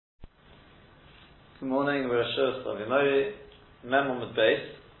Good morning, Rashus Avimori, Mem Amud Beis.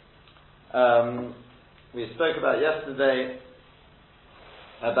 We spoke about yesterday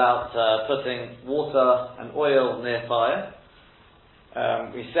about putting water and oil near fire.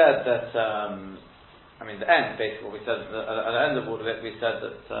 We said that, the end, basically, what we said at the end of all of it, we said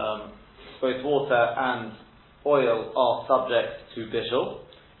that both water and oil are subject to bishul,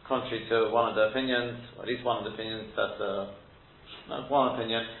 contrary to one of the opinions, or at least one of the opinions that, one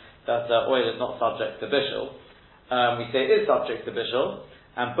opinion, that oil is not subject to bishul. We say it is subject to bishul,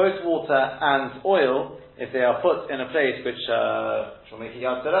 and both water and oil, if they are put in a place which will make it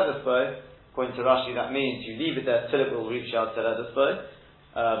Yad Teredespo, according to Rashi that means you leave it there till it will reach Yad Teredespo.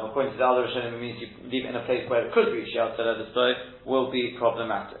 According to the other Rishonim, it means you leave it in a place where it could reach Yad Teredespo, will be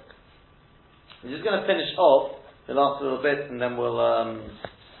problematic. I'm just going to finish off the last little bit, and then we'll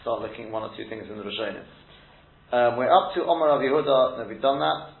start looking at one or two things in the Rishonim. We're up to Omar Rav Yehuda, and we've done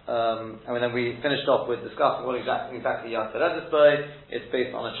that, and then we finished off with discussing what exactly Yad Teredespo. It's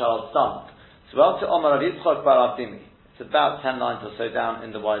based on a child's stomach. So we're up to Omar Rav Yitzchak bar Avdimi. It's about 10 lines or so down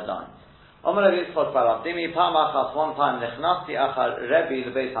in the wide lines. Omar Rav Yitzchak bar Avdimi, Pa'amachas, one time, Nechnasti achar Rebbe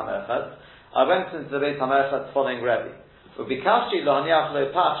the Beis HaMerchat. I went into the Beis HaMerchat following Rebbe. Ubikashti lo haniach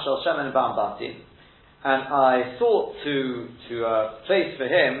lo pach shel shemen ba'ambati. And I sought to place for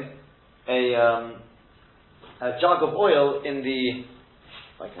him a jug of oil in the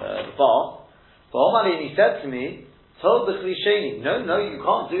bar. But he said to me, "Told the klisheni, no, you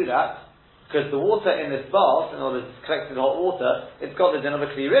can't do that, because the water in this bath, in order to collect the hot water, it's got the din of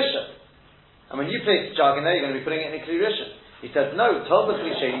a kli rishon. And when you place the jug in there, you're going to be putting it in a kli rishon." He said, "No, told the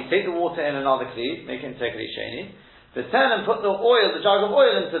klisheni, take the water in another kli, make it into a klisheni, but turn and put the jug of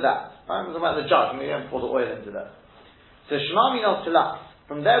oil into that." I'm talking about the jug, maybe I pour the oil into that. So Shema Mino Tilak.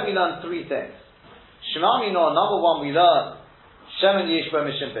 From there we learn three things. Shema Mino, number one, we learn Shemen Yishba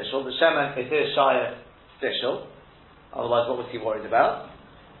Mishim Bishul. The Shemen, it is Shayat Bishul. Otherwise, what was he worried about?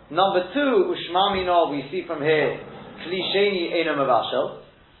 Number two, Ushma Mino, we see from here, Klisheni Eino Mavashel.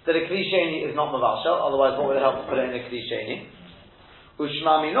 That a Klisheni is not Mavashel. Otherwise, what would it help to put it in a Klisheni?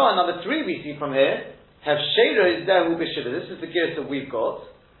 Ushma Mino, and number three, we see from here, Hefshera is Dehu Bishila. This is the gears that we've got.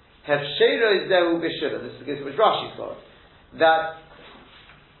 Hefshera is Dehu Bishila. This is the gears which Rashi's got. That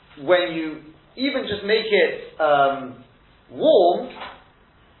when you even just make it warm,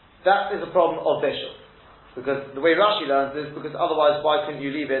 that is a problem of bishul. Because the way Rashi learns is because otherwise, why couldn't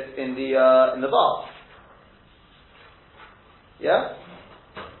you leave it in the bath? Yeah,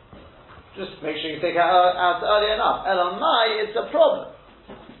 just make sure you take it out early enough. Elamai, it's a problem.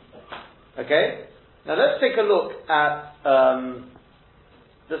 Okay, now let's take a look at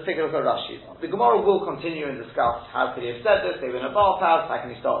Rashi. The Gemara will continue and discuss how could he have said this. They were in a bathhouse. How can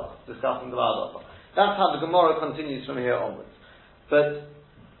he start discussing the bath? That's how the Gemara continues from here onwards. But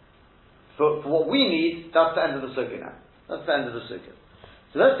for what we need, that's the end of the sukkah now. That's the end of the sukkah.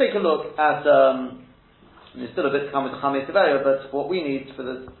 So let's take a look at. There's still a bit to come with the Chamei Tiberia, but what we need for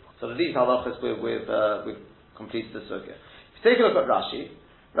the these halachas we've completed the sukkah. If you take a look at Rashi,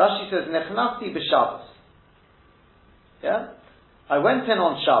 Rashi says Nechnasti b'Shabbos. Yeah. I went in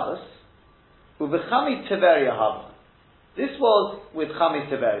on Shabbos, Ubechami Tiberia Hava. This was with Chami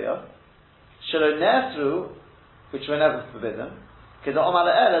Tiberia, Shelo Nesru, which were never forbidden, because the Omar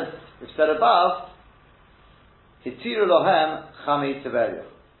Eretz, which said above, Hitiru Lohem Chami Tiberia.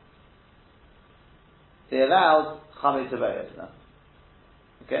 They allowed Chami Tiberia to them.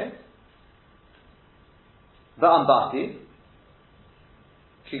 Okay? The Ambati,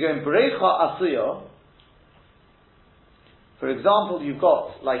 if you go in Berecha Asuyo, for example, you've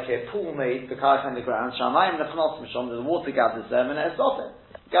got like a pool made, the karach on the ground, shamayim nechnos mishom, the water gathers there, and it's often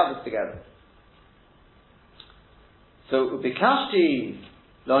gathers together. So ubikashti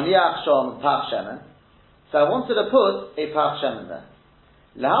lo niach shom pach shemen. So I wanted to put a pach shemen there.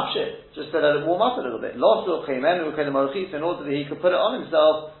 Lahapshit, just to let it warm up a little bit. Losu chemenu kedemaruchis, in order that he could put it on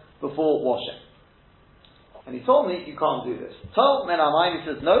himself before washing. And he told me you can't do this. Told men amayim, he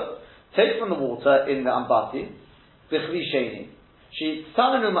says no. Take from the water in the ambati. She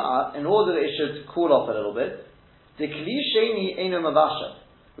tananu ma'at, in order that it should cool off a little bit. The klisheni eino mavashel,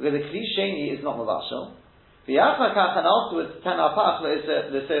 because the klisheni is not mavashel. V'yachakach, and afterwards ten apach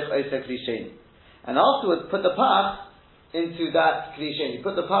l'sech oiseh klisheni, and afterwards put the pach into that klisheni.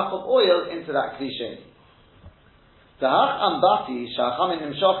 Put the pach of oil into that klisheni. The hach ambati shachamin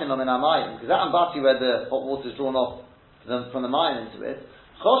nimshochin lo min hamayim, because that ambati where the hot water is drawn off from the mayim into it,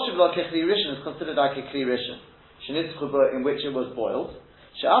 choshev lo kechli rishon is considered like a kli rishon. In which it was boiled.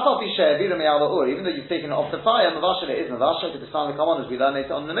 Even though you've taken it off the fire, Mavashel it is Mavashel, because the time will come on as we learn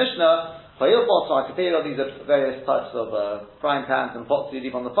later on in the Mishnah, I could tell you these are various types of frying pans and pots you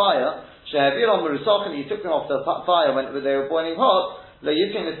leave on the fire. You took them off the fire when they were boiling hot. You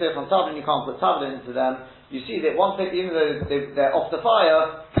can sit on tavlin, you can't put tavlin into them. You see that once even though they're off the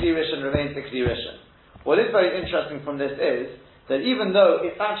fire, Kli Rishon remains the Kli Rishon. What is very interesting from this is that even though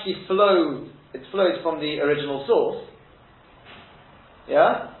it actually flowed from the original source,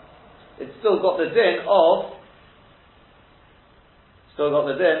 yeah, it's still got the din of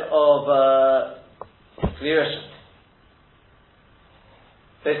Kli Rishon.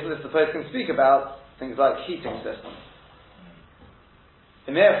 Basically, the person can speak about things like heating systems.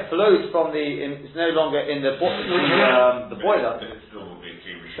 It may have flowed from it's no longer in the boiler,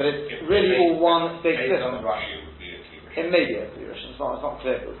 but it's really all one big system. It may be a Kli Rishon. It's not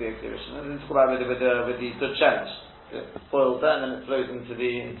clear if it would be a Kli Rishon. Let's talk about it with the Dud Shemesh. It boils down and then it flows into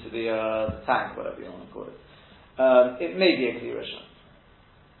the tank, whatever you want to call it. It may be a Kli Rishon.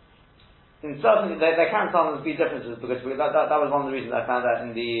 In certain, there can sometimes be differences because that was one of the reasons I found out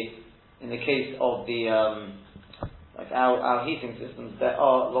in the case of the like our heating systems, there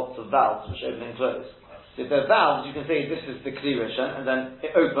are lots of valves which open and close. So if there are valves, you can say this is the Kli Rishon, and then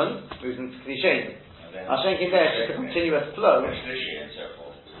it opens, moves into Kli Sheni. Now Shenkin there is just a continuous flow.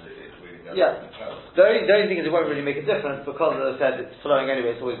 Yeah. The only thing is it won't really make a difference because, as I said, it's flowing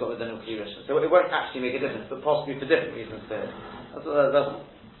anyway. It's always got the Kli Rishon, so it won't actually make a difference, but possibly for different reasons.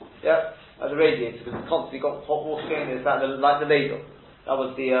 Yeah. Like the radiator, because it's constantly got hot water going in, it's like the ladle. That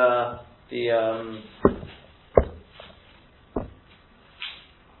was the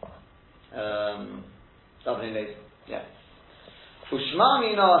doubling ladle. Yeah.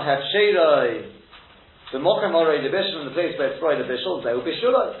 Ushmamina hefsheroi, the mokem orei the bishul, in the place where it's fried the bishul, they will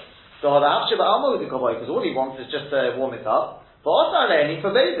bishuloi. So the hafshiba almo with the kavoi, because all he wants is just to warm it up. But also he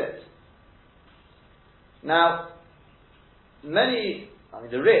forbade it. Now,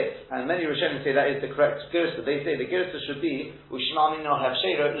 the Rif and many Rishonim say that is the correct girsa. They say the girsa should be Ushma Mino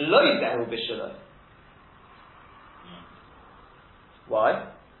Havsheira Lo Yidahu B'Shaloi. Why?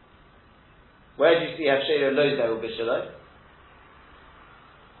 Where do you see Havsheira Lo Yidahu B'Shaloi?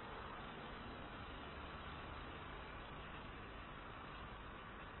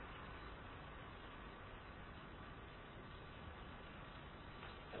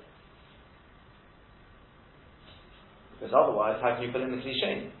 Because otherwise, how can you put in the Kli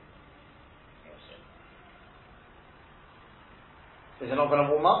Sheni? Is it not going to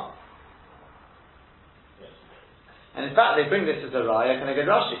warm up? Yes. And in fact, they bring this as a raya, can I get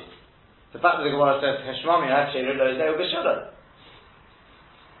Rashi? The fact that the Gemara says, Heshmami Hashir Lo Zeu B'Shaloi.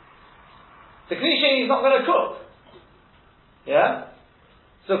 The Kli Sheni is not going to cook. Yeah?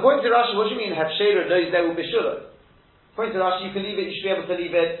 So according to Rashi, what do you mean, Hashir Lo Zeu B'Shaloi? According to Rashi, you can leave it, you should be able to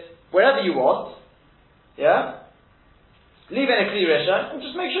leave it wherever you want. Yeah? Leave it in a Kli Rishon, and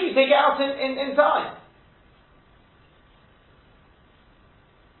just make sure you take it out in time.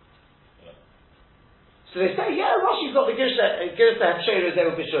 Yeah. So they say, yeah, Rashi's got the Girsa Hefsheira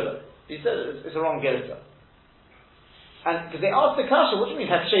Zeu B'Shaloi. He says it's a wrong Girsa. And because they asked the Kasha, what do you mean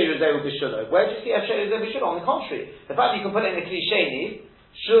Hefsheira Zeu B'Shaloi? Where do you see Hefsheira Zeu B'Shaloi? On the contrary, the fact that you can put it in a Kli Sheni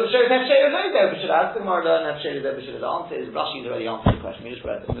shows Hefsheira Zeu B'Shaloi. How does the Gemara learn Hefsheira Zeu B'Shaloi? The answer is Rashi's already answered the question. We just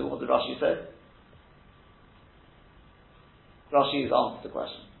read it. What did Rashi say? Rashi has answered the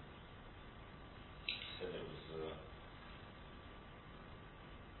question. Said it was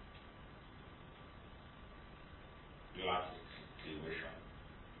Kli Rishon.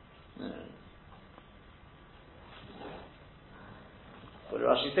 What did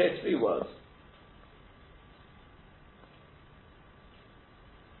Rashi say? 3 words.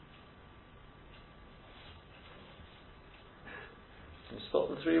 Can you spot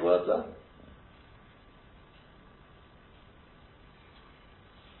the 3 words there?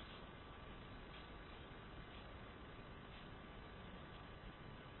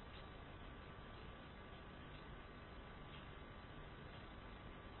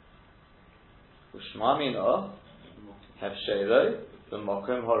 Ushmamino Hefsheiroi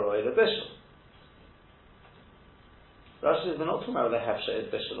B'Mokem Horoi L'Bishul. Rashi says we're not talking about whether Hefsheir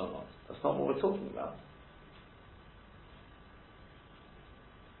is Bishul or not. That's not what we're talking about.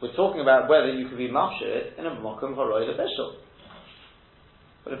 We're talking about whether you could be mafshir in a Mokem Horoi L'Bishul.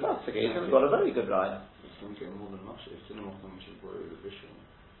 But if that's the case, then we've got a very good raya. It's going to get more than mafshir. It's in a Mokem Horoi L'Bishul.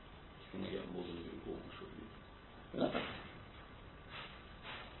 It's going to get more than important, shouldn't it? No.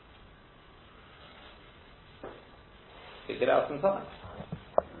 Take it out in time.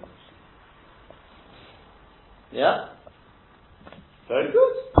 Yeah? Very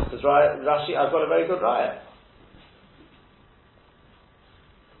good. Because Rashi, I've got a very good raya.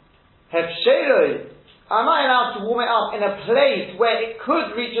 Hefsheroi am I allowed to warm it up in a place where it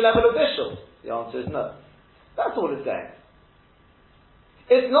could reach a level of bishul? The answer is no. That's all it's saying.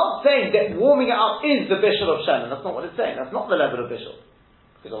 It's not saying that warming it up is the bishul of shemen. That's not what it's saying. That's not the level of bishul.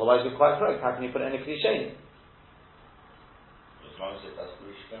 Because otherwise you're quite correct. How can you put it in a kli sheni? As long as it doesn't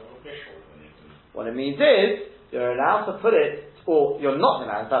reach level of bishul, then you can... What it means is, you're allowed to put it, or you're not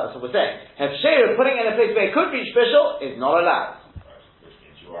allowed, that's what we're saying. Hefsheru, putting it in a place where it could reach bishul, is not allowed. Right, which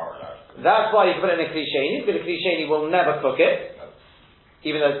means you are allowed to. That's why you put it in a kli sheni, because a kli sheni will never cook it,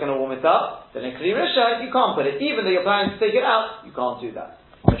 even though it's going to warm it up. Then in kli rishon, you can't put it. Even though you're planning to take it out, you can't do that.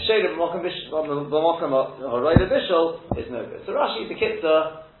 Hefsheru b'mokum horoida bishul is no good. So Rashi, the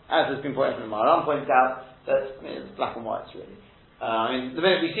Kitzur, as has been pointed out, Maharam points out, that, it's black and white, really. The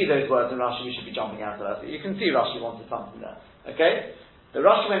minute we see those words in Rashi, we should be jumping out of that. But you can see Rashi wanted something there. Okay? The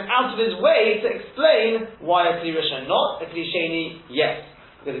Rashi went out of his way to explain why a Kli Rishon not, a Kli Sheni yes.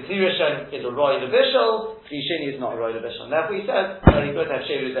 Because a Kli Rishon is a Roy Levishal, Kli Sheni is not a Roy Levishal. And therefore he says, that he both have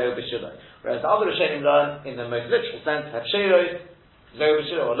Sheru Zeo B'Shiloi. Whereas the other Rishonim learn, in the most literal sense, have Sheru Zeo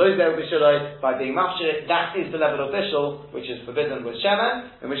B'Shiloi, or Lo Zeo B'Shiloi, by being mafshir, that is the level of Bishul, which is forbidden with Shemen,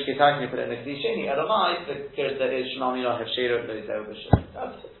 in which case how can you put it in a Kli Sheni? Elamai, the case that is Shema Minah have Sheru Lo Zeo B'Shiloi.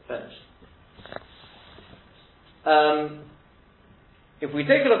 That's it, finished. If we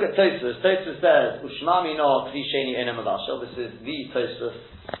take a look at Tosfos, Tosfos says, Ushma Minah Kli Sheni Eina Mavashel. This is the Tosfos,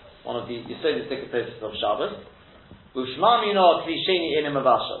 one of the Yesodistic Tosfos of Shabbos. Ushma Minah Kli Sheni Eina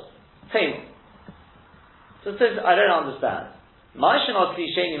Mavashel. Tame. So it says, I don't understand. Ma'ashanah Kli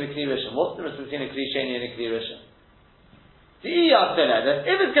Sheni Mikli Rishon. What's the difference between a Kli Sheni and a Kli Rishon? The Yad Teledes,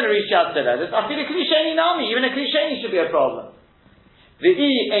 if it's going to reach Yad Teledes, I feel a Kli Sheni Nami, even a Kli Sheni should be a problem. The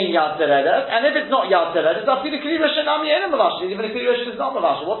ain't Yad Teledes, and if it's not Yad Teledes, I feel a Kli Rishon Nami ain't Mavashel. Even a Kli Rishon is not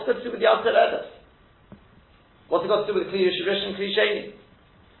Mavashel. What's it got to do with Yad Teledes? What's it got to do with Kli Rishon, Kli Sheni?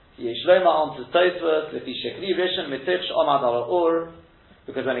 Yeshloima answers Tosfos, Lefi Shekli Rishon, Mitzich Omad Ala Ur,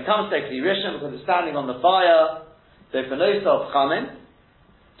 because when it comes to Kli Rishon, because it's standing on the fire, the Fenosa of Chamin,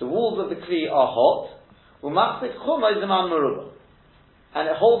 the walls of the Kli are hot, Umachzik Chumay Zaman Meruba, and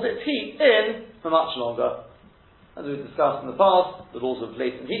it holds its heat in for much longer. As we've discussed in the past, the laws of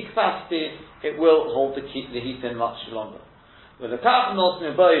latent heat capacity, it will hold the heat in much longer. With the Kaf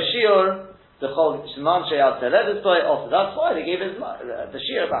Nosin Boy Shiur, the Chol Shman Sheyad Teledes Boy, also that's why they gave it the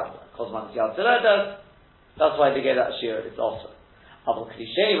Shiur about Kozman Yad Teledes, that's why they gave that Shiur, it's also. Abel Kli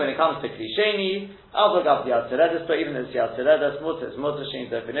Sheni, when it comes to Kli Sheni, Abel Gav Yad Teledes, but even as Yad Teledes, Mutter is Mutter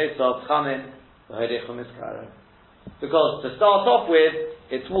Shein Zerfinetov, Chamin, V'Hodechum Iskara. Because to start off with,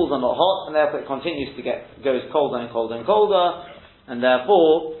 its walls are not hot, and therefore it continues to goes colder and colder and colder, and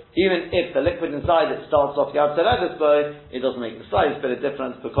therefore, even if the liquid inside it starts off Yad Teledes boy, it doesn't make the slightest bit of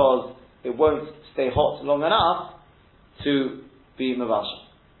difference because it won't stay hot long enough to be Mavashel.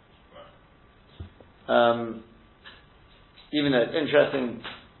 Even though it's interesting,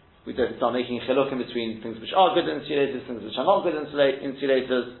 we don't start making a chiluk in between things which are good insulators, things which are not good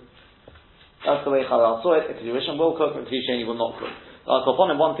insulators. That's the way Chazal saw it. A Kli Rishon will cook, and a Kli Sheni will not cook.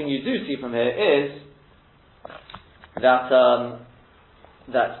 One thing you do see from here is that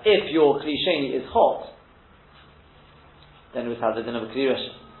that if your Kli Sheni is hot, then it would have the din of a Kli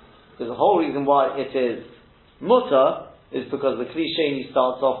Rishon. Because the whole reason why it is mutter is because the Kli Sheni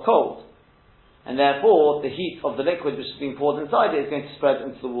starts off cold. And therefore, the heat of the liquid which is being poured inside it is going to spread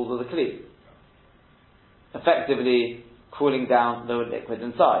into the walls of the Kli, effectively cooling down the liquid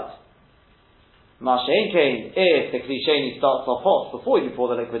inside. Mashein Kain, if the Kli Sheni starts off hot before you pour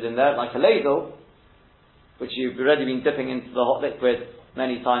the liquid in there, like a ladle, which you've already been dipping into the hot liquid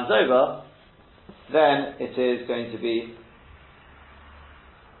many times over, then it is going to be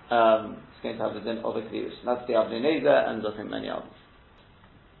it's going to have the din of a Kli Rishon. That's the Avnei Nezer, and I think many others.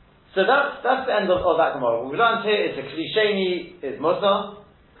 So that's the end of that Gemara. What we've learned here is the Kli Sheni is Mutter.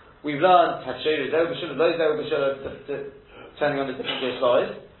 We've learned Hefsheru Zeo B'Shiloi, Lo Zeo B'Shiloi, depending on the different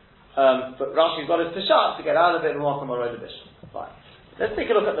size. But Rashi's got his Peshat to get out of it and walk on Moroi B'Shiloi. Fine. Let's take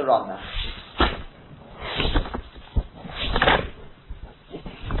a look at the Ran now.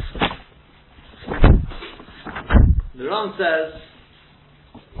 The Ran says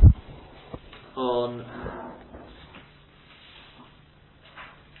on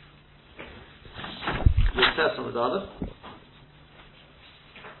the test on the other.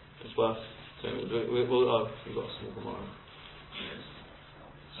 It's worth. We've got a small tomorrow.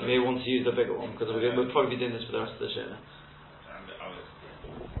 So you may want to use the bigger one because we'll probably be doing this for the rest of the show now.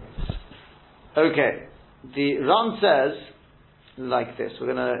 Okay. The Ran says like this.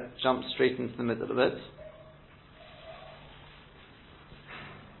 We're going to jump straight into the middle of it.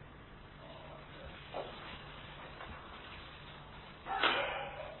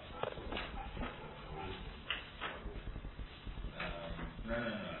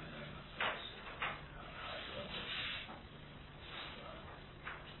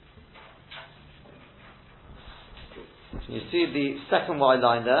 You see the second wide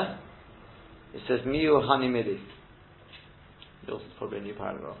line there? It says Miu Hanimidi. This is probably a new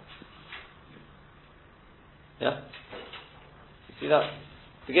paragraph. Yeah? You see that?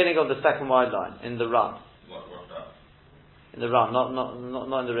 Beginning of the second wide line in the run. What's that? In the run, not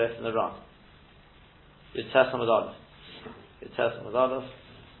in the riff, in the run. Yitzhak Aleph. Yitzhak Aleph.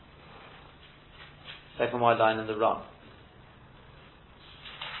 Second wide line in the run.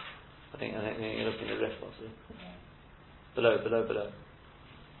 I think you're looking at the riff also. Below.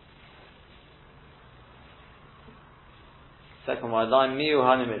 Second wide line, Miu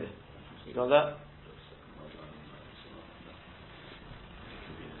Hanimid. You got that?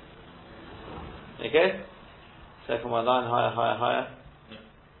 Okay? Second wide line, higher.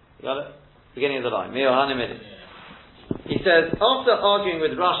 You got it? Beginning of the line, Miu Hanimid. He says, after arguing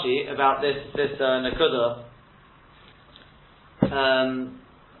with Rashi about this Nakuda,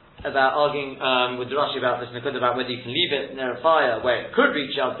 about arguing with Rashi about this Nakuda, about whether you can leave it near a fire where it could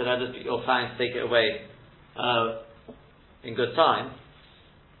reach out to others, but you're planning to take it away in good time.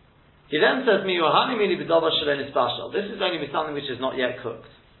 He then says, this is only with something which is not yet cooked.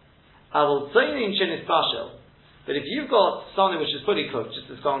 I will say in Shinis Bashel, but if you've got something which is fully cooked, just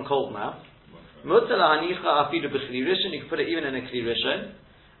it's gone cold now, you can put it even in a Kli Rishon,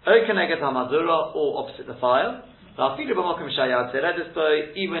 or opposite the fire,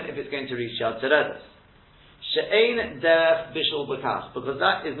 even if it's going to reach Yad Teredes. She'ein derech bishul b'kach, because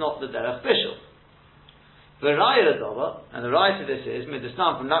that is not the derech bishul. And the right to this is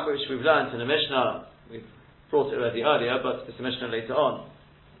midistam, from that which we've learned in the Mishnah. We've brought it already earlier, but it's the Mishnah later on.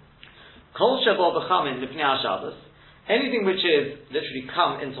 Kol shabo b'chamin lifnei Shabbos, anything which is literally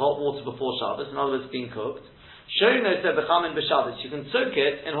come into hot water before Shabbos, in other words, being cooked. Showing those b'chamin b'Shabbos, you can soak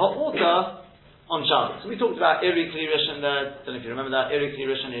it in hot water on Shabbos. So we talked about Iri Kli Rishon there. Don't know if you remember that. Iri Kli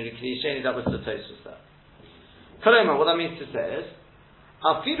Rishon, Iri Kli Sheni. That was the Tosfos there. Koloma, what that means to say is,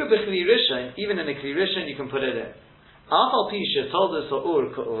 Afidu b'Kli Rishon, even in a Kli Rishon, you can put it in. Afal Pisha told us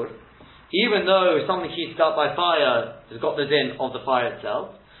or Ka'ur, even though something heated up by fire has got the din of the fire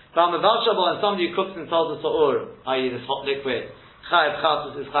itself. And somebody who cooks and told us or, i.e. this hot liquid, Chayav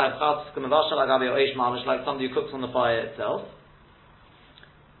Chatus is Chayav Chatus, Kamavashal Agabi Oish Mamish, like somebody who cooks on the fire itself.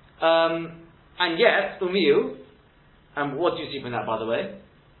 And yet, Umiyu, and what do you see from that, by the way?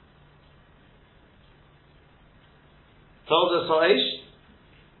 Told us Oish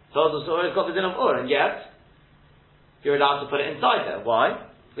has got the din of Ur, and yet, you're allowed to put it inside there. Why?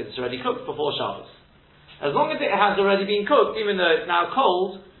 Because it's already cooked before Shabbos. As long as it has already been cooked, even though it's now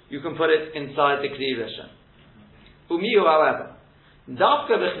cold, you can put it inside the Kli Rishon. Umiyu, however,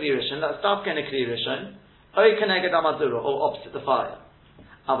 Dafka b'Kli Rishon, that's Dafka in a Kli Rishon, Oy Keneged Amadura, or opposite the fire.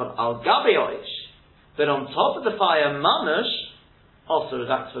 Aval Al Gabi Oish, but on top of the fire, Manush, also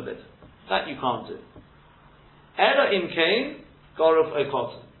that's forbidden. That you can't do. Ela Im Kain, Goruf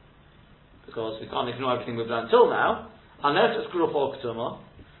Okotum. Because we can't ignore everything we've done until now, unless it's Goruf Okotuma.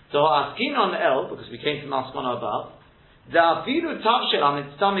 So asking on El, because we came to Maskana about, that even a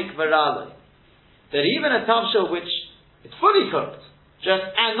tavshel which is fully cooked,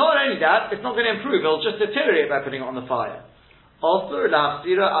 and not only that, it's not going to improve, it'll just deteriorate by putting it on the fire.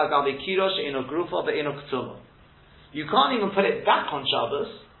 You can't even put it back on Shabbos,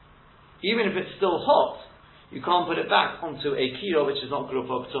 even if it's still hot, you can't put it back onto a kiro which is not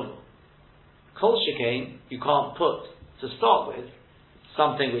grufa k'tumah. Kol shekain, you can't put, to start with,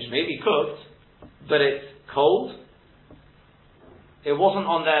 something which may be cooked, but it's cold, it wasn't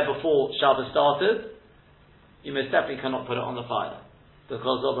on there before Shabbos started, you most definitely cannot put it on the fire.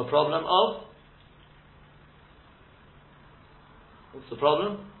 Because of a problem of... What's the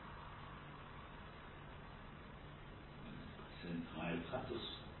problem?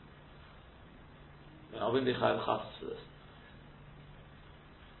 I wouldn't be chayav chatos for this.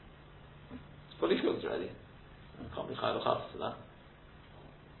 It's fully cooked already. I can't be chayav chatos for that.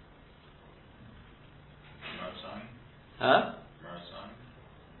 Huh?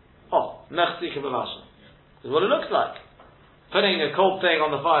 Oh, mechzi kibavasha. This is what it looks like. Putting a cold thing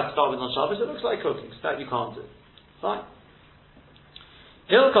on the fire to start with on Shabbos, it looks like cooking. So that you can't do. Fine.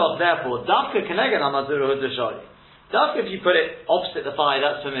 Hilkov, therefore, dafka keneged amazuru hudashari. Dafka, if you put it opposite the fire,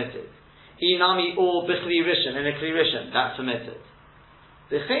 that's permitted. Inami or b'chli rishon, in a kli rishon, that's permitted.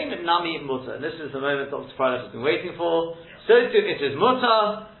 B'chein nami mutter. This is the moment Dr. Freilich has been waiting for. So too, it is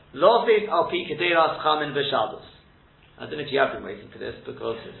mutter, lofis al pi kederas chamin b'shabbos. I don't know if you have been waiting for this,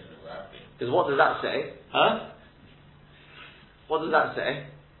 because what does that say? Huh? What does that say?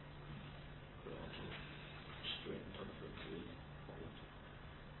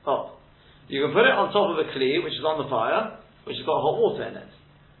 Oh, you can put it on top of a kli, which is on the fire, which has got hot water in it.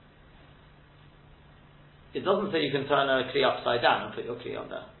 it doesn't say you can turn a kli upside down and put your kli on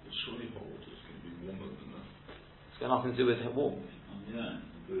there. But surely hot water is going to be warmer than that. It's got nothing to do with warm. Yeah,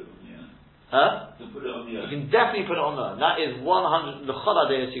 put it on the end. Huh? To put it on the You end. can definitely put it on there. That is 100. The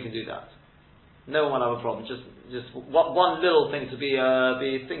choladeus you can do that. No one will have a problem. Just one little thing to be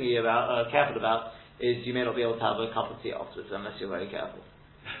thingy about, careful about, is you may not be able to have a cup of tea afterwards unless you're very careful.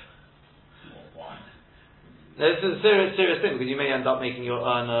 Why? This is a serious thing because you may end up making your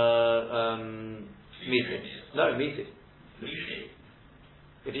own meeting. No, meeting.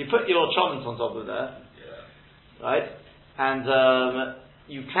 If you put your choments on top of there, right, and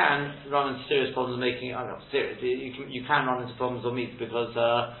you can run into serious problems making. I'm not serious. You can run into problems on meat because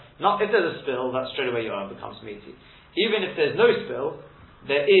not if there's a spill, that straight away your own becomes meaty. Even if there's no spill,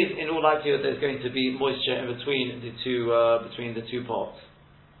 there is in all likelihood there's going to be moisture in between the two pots,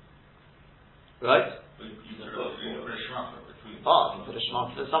 right? You put a shmata between. Oh, you put a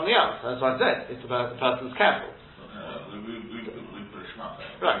shmata for something else. That's what I said. It's about the person's careful. We put a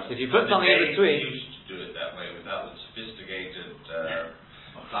shmata. Right. So if you put something in between. We used to do it that way without the sophisticated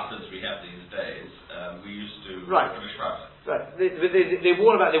buttons we have these days. We used to put a shmata. Right. They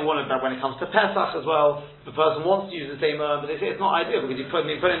warn about when it comes to Pesach as well. The person wants to use the same but they say it's not ideal because you put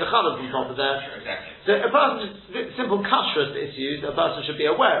in the challah on top of there. Sure, exactly. So a person, simple kashrus issues, a person should be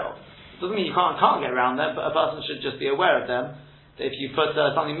aware of. Doesn't mean you can't get around them, but a person should just be aware of them. That if you put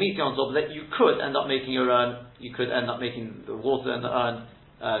something meaty on top of it, you could end up making your urn. You could end up making the water in the urn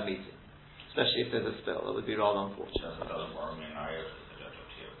meaty, especially if there's a spill. That would be rather unfortunate. That doesn't worry me, and I have to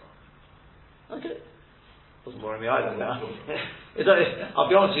Okay. Doesn't worry me either. No. I'll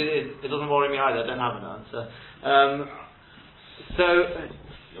be honest with you, it doesn't worry me either. I don't have an answer. So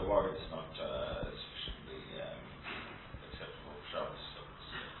you're worried it's not sufficiently acceptable for Shabbos.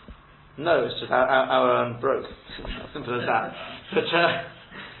 no, it's just our broke. Simple as that. But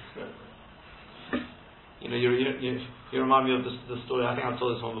you remind me of the story. I think I've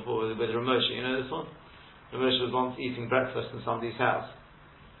told this one before with Ramosha. You know this one? Ramosha was once eating breakfast in somebody's house.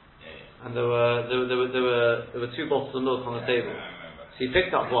 And there were two bottles of milk on the table. So he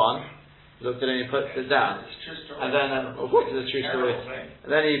picked up one, looked at it, and he puts it down. And then, of course, it's a true story.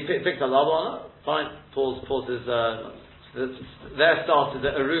 And then he picked up the other one. Fine, pauses. There started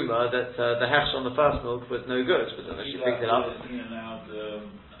a rumour that the hesh on the first milk was no good. But she picked it up.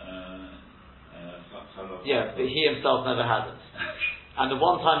 Yeah, but he himself never had it. And the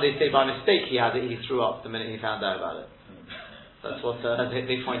one time they say by mistake he had it, he threw up the minute he found out about it. That's what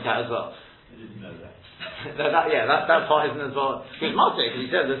they point out as well. I didn't know that. that part isn't as well. He was martyr because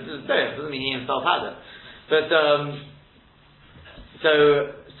he said this is there. Doesn't mean he himself had it. But so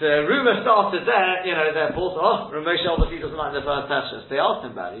rumour started there. You know, therefore, Ramosha obviously doesn't like the first Teshus. They asked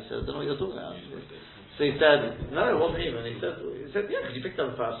him about it. He said, I don't know what you're talking about. So he said, no, it wasn't even. He said, yeah, because you picked up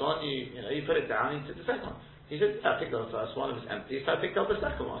the first one. You put it down. And you took the second one. He said, yeah, I picked up the first one. It was empty, so I picked up the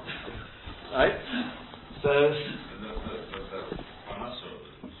second one. Right. So.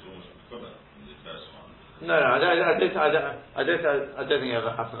 No, I don't think it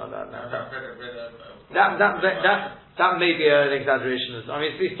ever happened like that. No. That may be an exaggeration. I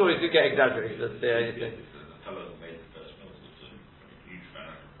mean, these stories do get exaggerated. That's the only thing. The fellow that made the first milk was a huge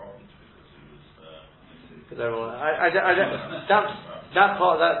financial problems because he was. That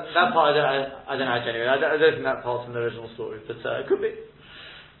part I don't know genuinely. I don't think that part's from the original story, but it could be.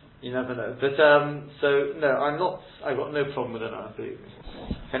 You never know. But so no, I've got no problem with it now, believe me.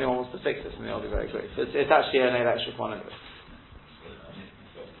 If anyone wants to fix this for me, I'll be very grateful. It's actually an electric one anyway.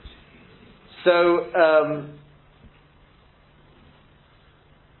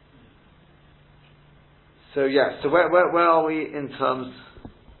 So yeah. So where are we in terms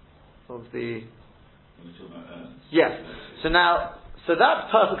of the? Yes. So that's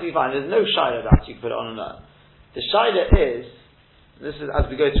perfectly fine. There's no shiloh that you can put it on and on. The shiloh is. This is as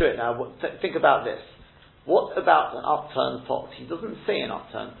we go through it now. Think about this. What about an upturned pot? He doesn't say an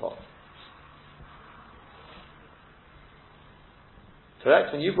upturned pot.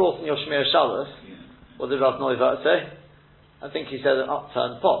 Correct? When you brought in your Shemir Shabbos, what did Rav Neuwirth say? I think he said an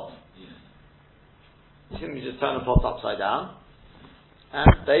upturned pot. You simply just turn the pot upside down,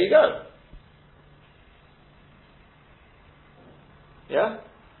 and there you go. Yeah?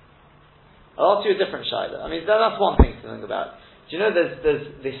 I'll ask you a different shayla. I mean, that's one thing to think about. Do you know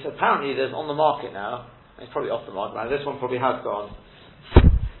apparently there's on the market now, it's probably off the market now, this one probably has gone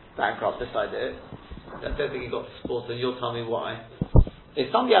bankrupt, this idea. I don't think it got supported, and you'll tell me why.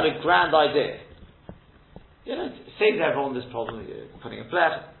 If somebody had a grand idea, it saves everyone this problem of putting a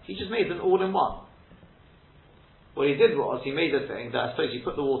blech, he just made an all-in-one. What he did was, he made a thing that I suppose you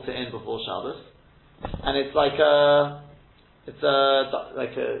put the water in before Shabbos, and it's like a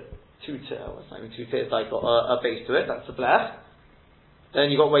it's not even 2 tiers, it's like got a base to it, that's the blech. Then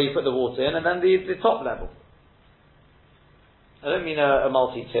you've got where you put the water in, and then the top level. I don't mean a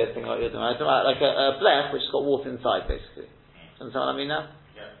multi-tier thing like you're doing. I talk about like a blech which has got water inside, basically. Understand what I mean now?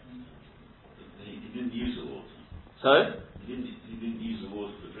 Yeah. He didn't use the water. Sorry? He didn't use the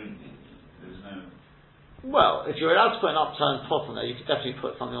water for drinking. There's no... Well, if you're allowed to put an upturned pot on there, you could definitely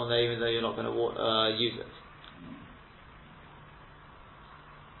put something on there even though you're not going to use it.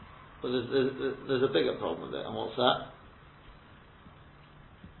 But there's a bigger problem with it, and what's that?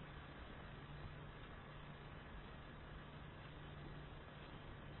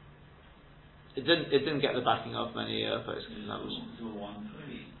 It didn't get the backing of many folks. It's all one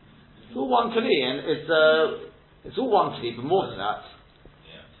kli. It's all one kli, and it's all one kli, but more than that,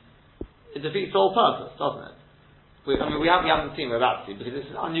 it defeats the whole purpose, doesn't it? We haven't seen we're about to, because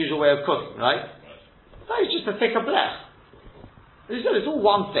it's an unusual way of cooking, right? No, it's just a thicker blech. As you said, it's all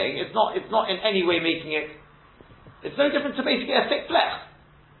one thing. It's not in any way making it. It's no different to basically a thick blech.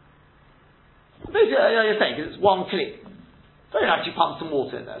 Basically, you're saying because it's one kli. Don't actually pump some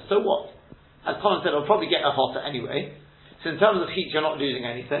water in there. So what? As Colin said, it'll probably get hotter anyway. So in terms of heat, you're not losing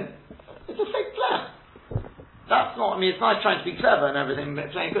anything. It's a thick blech. That's not. I mean, it's nice trying to be clever and everything,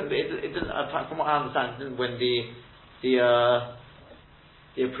 but playing good. But it didn't. From what I understand, it didn't win the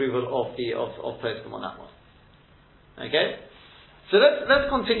approval of Poskim on that one. Okay, so let's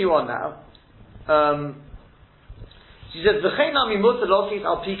continue on now. She says, "V'cheinami mutar losis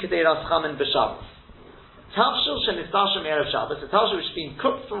al pi kedei raschamin b'Shabbos. Tavshil shenistashem erev Shabbos. A tavshil which has been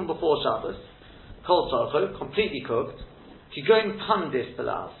cooked from before Shabbos, kol tzorcho, completely cooked. Kigoin pandis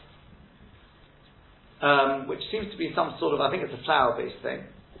belas." Which seems to be some sort of, I think it's a flour-based thing.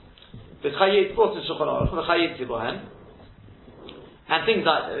 And things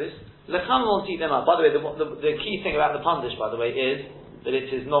like those. Lecham won't eat them up. By the way, the key thing about the pandish, by the way, is that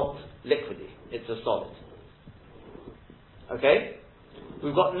it is not liquidy. It's a solid. Okay?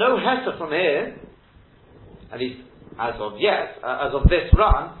 We've got no hesa from here, at least as of this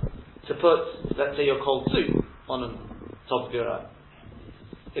run, to put, let's say, your cold soup on top of your own.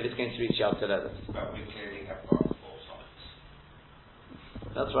 If it's going to reach out to leather. But we clearly have got 4 solids.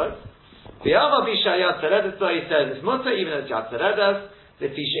 That's right. The Ava Bishayat Teredes, he says it's mutter even as Yat Teredes, the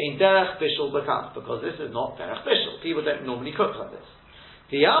Fisha in Derech Bishul Bekat, because this is not Derech Bishul. People don't normally cook like this.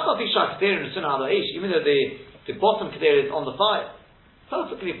 The Ava Bisha Keder and Sunnah Ish, even though the bottom Keder is on the fire,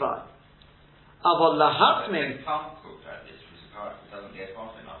 perfectly fine. Aval Lahatmin. It can't cook like this because it doesn't get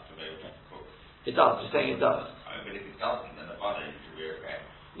hot enough to be able to cook. It does, you're saying it does. But if it doesn't, then the butter needs to be okay.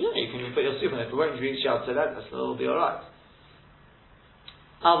 Yeah, you can put your soup in it. If it won't reach out to that, it'll be alright.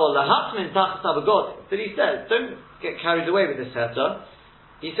 But he says, don't get carried away with this heter.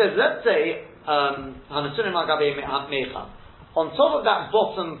 He says, let's say, on top of that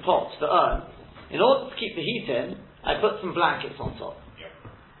bottom pot, the urn, in order to keep the heat in, I put some blankets on top. Yeah.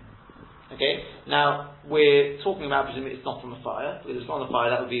 Okay? Now, we're talking about, presumably it's not on the fire, because if it's not on the fire,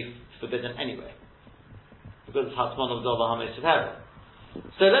 that would be forbidden anyway. Because it's Hatzmon of Dova Hames of Hera.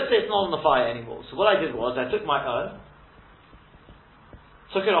 So let's say it's not on the fire anymore. So what I did was, I took my urn,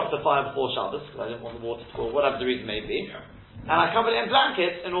 took it off the fire before Shabbos, because I didn't want the water to boil, whatever the reason may be, and I covered it in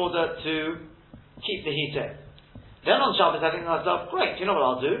blankets in order to keep the heat in. Then on Shabbos I think to myself, great, you know what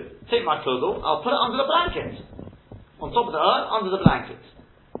I'll do? Take my kugel, I'll put it under the blanket. On top of the urn, under the blanket.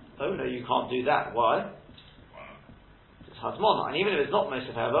 Oh no, you can't do that. Why? It's Hatzmon, and even if it's not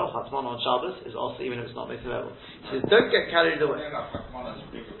Moshe Hevel, Hatzmon on Shabbos is also even if it's not Moshe Hevel. He says, don't get carried away. Hatzmon is a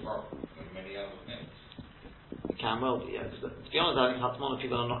bigger problem than many other things. It can well be, yeah. To be honest, I think Hatzmon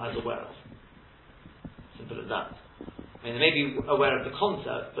people are not as aware of. Simple as that. I mean, they may be aware of the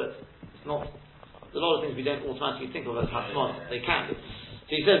concept, but it's not. There's a lot of things we don't automatically think of as Hatzmon. They can be.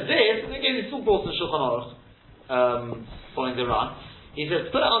 So he says this, and again, it's all brought in Shulchan Aruch, following the Ran. He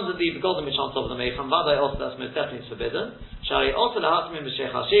says, put it under the golden mish on top of the may from Vadai also, that's most definitely forbidden. Shari also lahatmin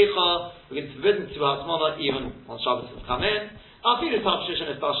b'shecha shecha, we're going to forbidden to Hatzmona even on Shabbos has come in. Afiru tapshish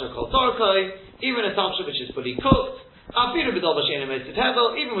and estasha kol torkoi, even a tapshish which is fully cooked. Afiru b'dol b'shein motiv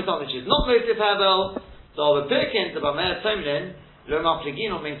hevel, even with something which is not motiv hevel. So the Pirkin, the Bamer Tomlin, lo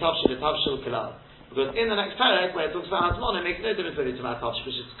mafligin on main tapshish the tapshish kilal. Because in the next paragraph where it talks about Hatzmona, it makes no difference whether it's about tapshish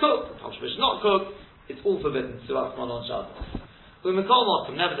which is cooked, tapshish which is not cooked. It's all forbidden to Hatzmona on Shabbos.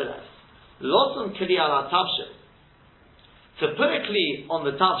 Nevertheless, lotzon kli ala tavshil, to put a kli on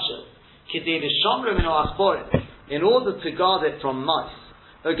the tavshil, kidei l'shamrim ino achporim, in order to guard it from mice,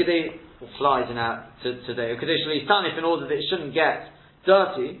 or kidei flies in our today, or kidei shlitanif, in order that it shouldn't get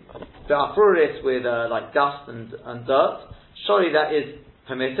dirty, but afrurit with like dust and dirt. Surely that is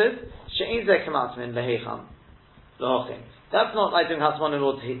permitted. She'in zeh kamatmin lehecham lahochin. That's not like doing Hatzmon in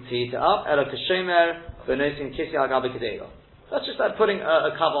order to heat it up. Ela kashemer v'nosin kisi al gabi kedego. That's just like putting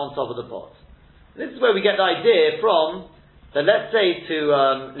a cover on top of the pot. This is where we get the idea from that. Let's say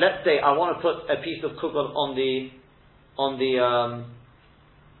I want to put a piece of kugel on the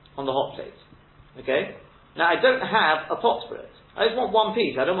hot plate. Okay. Now I don't have a pot for it. I just want one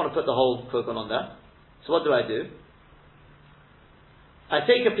piece. I don't want to put the whole kugel on there. So what do? I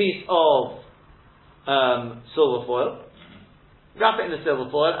take a piece of silver foil, wrap it in the silver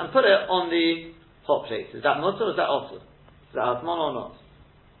foil, and put it on the hot plate. Is that mutter or is that osur? Is that Hatzmon or not?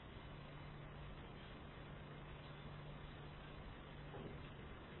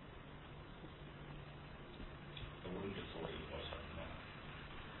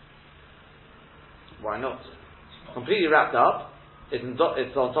 Why not? Completely wrapped up.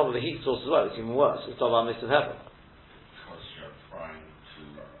 It's on top of the heat source as well. It's even worse. It's top of our mist of heaven. Because you're trying to,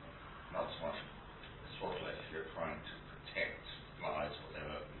 not so much spotlight, you're trying to protect flies,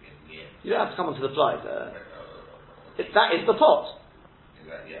 whatever, getting in. You don't have to come onto the flies. That is the pot. Is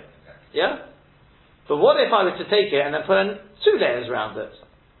that, yeah, exactly. Yeah? But what if I was to take it and then put in 2 layers around it?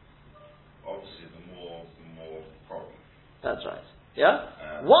 Obviously, the more problem. That's right. Yeah?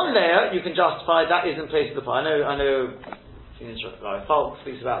 One layer you can justify, that is in place of the pot. I know Falk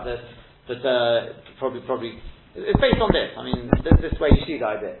speaks about this, but probably it's based on this. I mean, this way you see the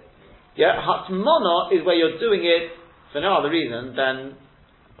idea. Yeah? Hatzmona is where you're doing it for no other reason than,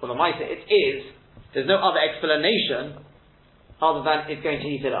 well, I might say it is. There's no other explanation other than it's going to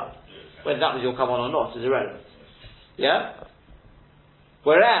heat it up. Whether that was your come on or not is irrelevant. Yeah?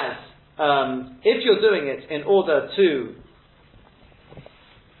 Whereas, if you're doing it in order to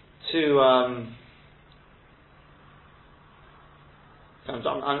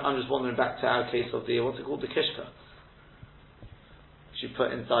I'm just wandering back to our case of the, what's it called, the kishka, which you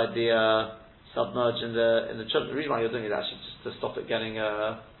put inside the submerge in the chum. The reason why you're doing it actually just to stop it getting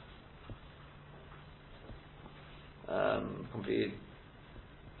completely.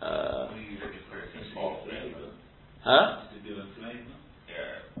 Huh?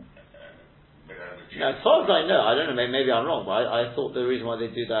 Now, as far as I know, I don't know. Maybe I'm wrong, but I thought the reason why they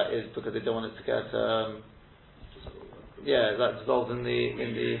do that is because they don't want it to get that dissolved in the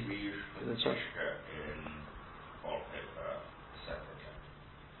chum.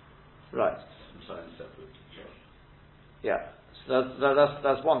 Right. Yeah. So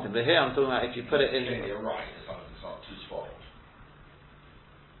that's one thing. But here I'm talking about if you put it in. You're right. It's not too spoiled.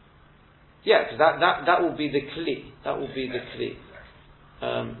 Yeah, because that will be the kli. That will be the kli.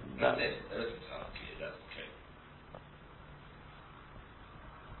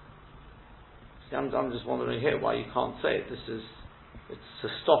 I'm just wondering here why you can't say it. It's to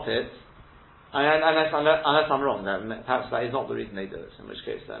stop it. Unless I'm wrong, then perhaps that is not the reason they do it. In which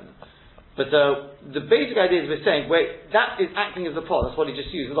case, then. But the basic idea is we're saying, wait, that is acting as the pot. That's what he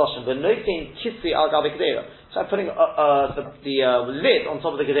just used with Lashon. But no saying kissi al gabi kedera. So I'm putting the lid on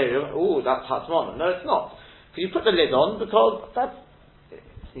top of the kedera. Oh, that's Hatzmon. No, it's not. Because you put the lid on because that's.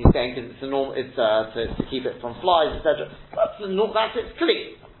 He's saying because it's a normal. It's to keep it from flies, etc. That's its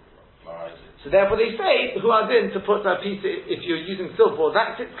kli. So therefore they say, who are in to put a piece, if you're using silver,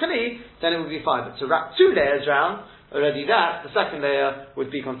 that's its kli, then it would be fine. But to wrap 2 layers round, already the second layer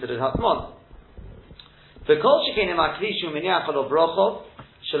would be considered Hatzmon. Kol shekein is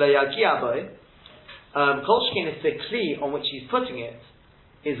the kli on which he's putting it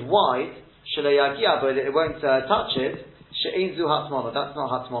is wide, that it won't touch it, she'ein zu Hatzmon, that's not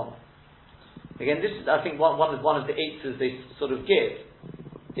Hatzmon. Again, this is, I think, one of the answers they sort of give,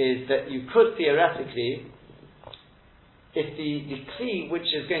 is that you could theoretically, if the kli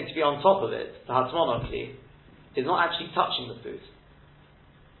which is going to be on top of it, the Hatzmon kli, is not actually touching the food.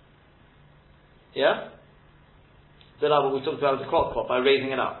 Yeah? So like what we talked about with the crock pot, by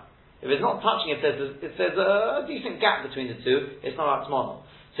raising it up. If it's not touching, if there's a decent gap between the two, it's not Hatzmon.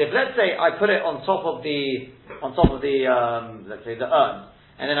 So if let's say I put it on top of the let's say the urn,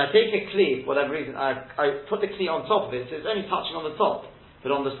 and then I take a kli, for whatever reason, I put the kli on top of it, so it's only touching on the top. But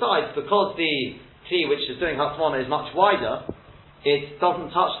on the sides, because the kli which is doing Hatzmon is much wider, it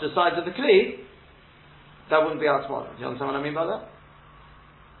doesn't touch the sides of the kli, that wouldn't be Hatzmon. Do you understand what I mean by that?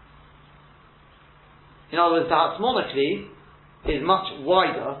 In other words, the Hatzmon kli is much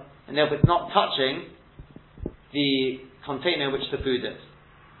wider, and therefore it's not touching the container in which the food is.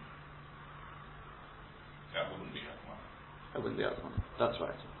 That wouldn't be Hatzmon. That wouldn't be Hatzmon. That's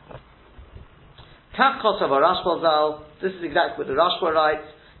right. Kaf Kosav Rashba Zal, this is exactly what the Rashba writes.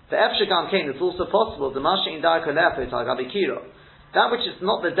 The Efshagam came, it's also possible, the Masha in Darko Lepet al Gabi Kiro. That which is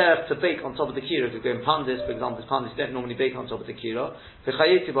not the derech to bake on top of the kira, if you go in pandis, for example, pandis don't normally bake on top of the kira,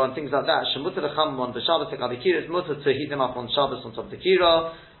 v'chayetiba and things like that, shemuta lechamon, v'shabbos agabi kira, is mutter to heat them up on Shabbos on top of the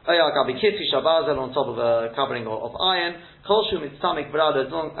kira, oya agabi kitzi shabazel on top of a covering of iron, kol shu mitzamik v'rada,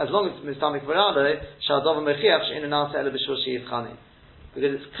 as long as it's mitzamik v'rada, shadov mechiach she'in anasa ele b'shul she'yivchanim.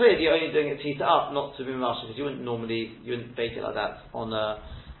 Because it's clear you're only doing it to heat it up, not to be mashal, because you wouldn't bake it like that on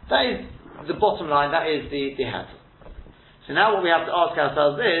that is the bottom line, that is the heter. So now what we have to ask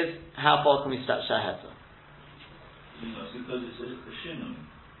ourselves is, how far can we stretch our heter? Because it's a shinum,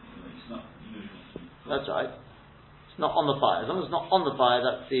 it's not usual. That's right. It's not on the fire. As long as it's not on the fire,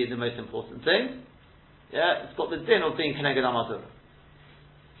 that's the most important thing. Yeah, it's got the din of being keneged amazur.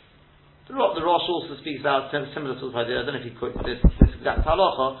 The Rosh also speaks about similar sort of idea. I don't know if he quotes this exact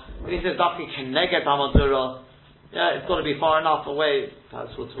halacha, but he says dafki keneged amazura. Yeah, it's got to be far enough away.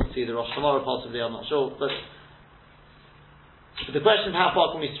 Perhaps we'll see the Rosh tomorrow, possibly. I'm not sure, but the question is, how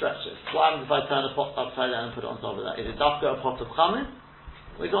far can we stretch it? What happens if I turn a pot upside down and put it on top of that? Is it dafka a pot of chametz,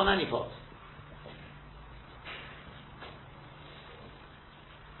 or is it on any pot?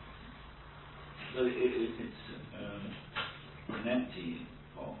 So if it's an empty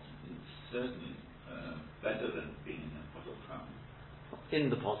pot, it's certainly better than being in a pot of chametz. In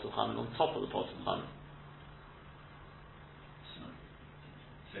the pot of chametz, on top of the pot of chametz.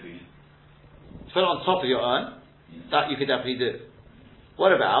 So, to put it on top of your urn, that you could definitely do.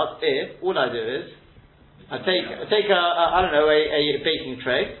 What about if all I do is I take a baking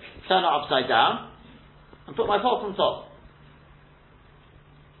tray, turn it upside down, and put my pot on top?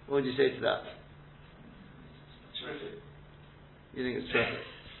 What would you say to that? terrific. You think it's terrific?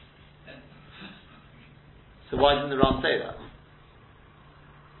 So why didn't the Ram say that?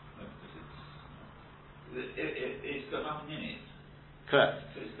 It's got nothing in it. Correct.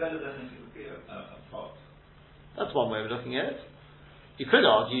 So it's better than if it would be a pot. That's one way of looking at it. You could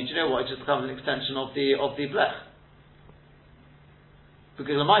argue, do you know what? It just becomes an extension of the blech.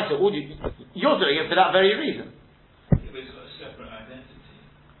 Because the Maisa, you're doing it for that very reason. It's got a separate identity.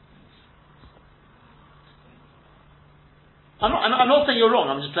 I'm not saying you're wrong.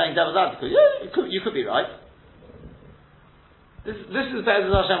 I'm just playing devil's advocate. Yeah, you could be right. This is Be'ez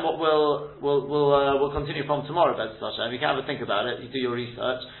Hashem what we'll continue from tomorrow. Be'ez Hashem. You can have a think about it. You do your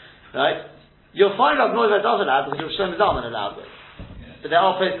research, right? You'll find out Noiva does allow because your Shlomo Zalman allowed it. Yeah. But there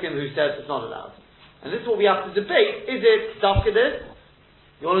are poskim who said it's not allowed. And this is what we have to debate. Is it dafka this?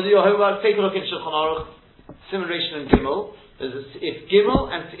 You want to do your homework? Take a look in Shulchan Aruch, Simulation and Gimel. There's if Gimel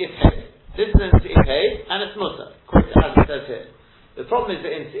and if Hey. This is an if Hey and it's Mutter, as it says here. The problem is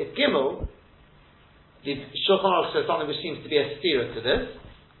that in if Gimel, the Shulchan Aruch says something which seems to be a stira to this.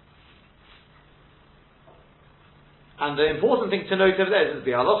 And the important thing to note over there is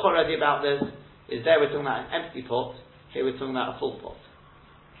the halacha already about this. Is there we're talking about an empty pot, here we're talking about a full pot.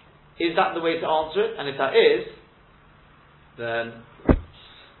 Is that the way to answer it? And if that is, then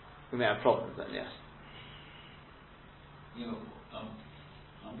we may have problems then, yes. You know, I'm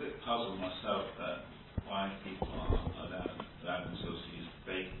a bit puzzled myself that why people are allowed themselves to use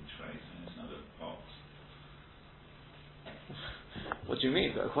baking trays and it's not a pot. What do you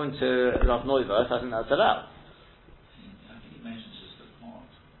mean? But according to Rav Neuwirth, I think that's allowed. I think he mentions just the pot.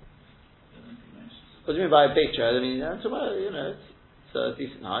 What do you mean by a big tray? I mean, it's a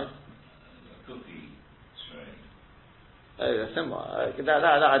decent height. A cookie tray. Oh, similar. That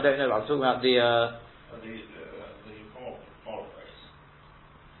I don't know. I'm talking about the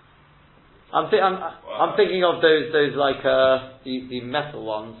I'm thinking of those like the metal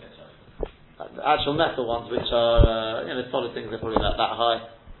ones, the actual metal ones, which are solid things. They're probably that high.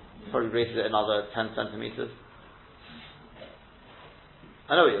 Probably rated it another 10 centimeters.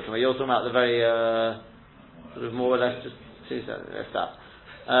 I know what you're talking about. You're talking about the very sort of more or less just 2 centimeters. That.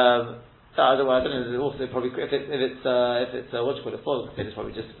 I don't know. Also, probably if it's what do you call it, foil container, it's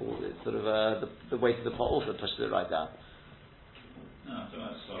probably just for it's sort of the weight of the pot also pushes it right down. No, so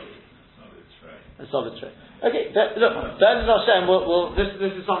that's solid tray. A solid tray. Okay, look, Be'ez Hashem.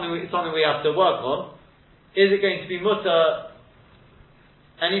 This is something we have to work on. Is it going to be mutter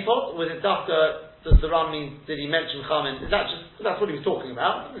any pot? Was it dafka? Does the Ram mean? Did he mention chamin? Is that that's what he was talking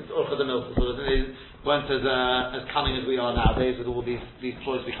about? It's Orcha the Milk, sort of. They weren't as cunning as we are nowadays with all these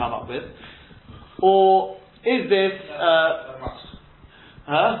ploys we come up with. Or is this? They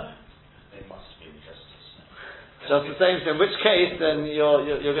must be just the same. So in which case, then you're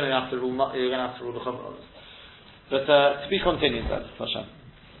going to have to rule. You're going to have to rule the chamin on this. But to be continued, then, Hashem.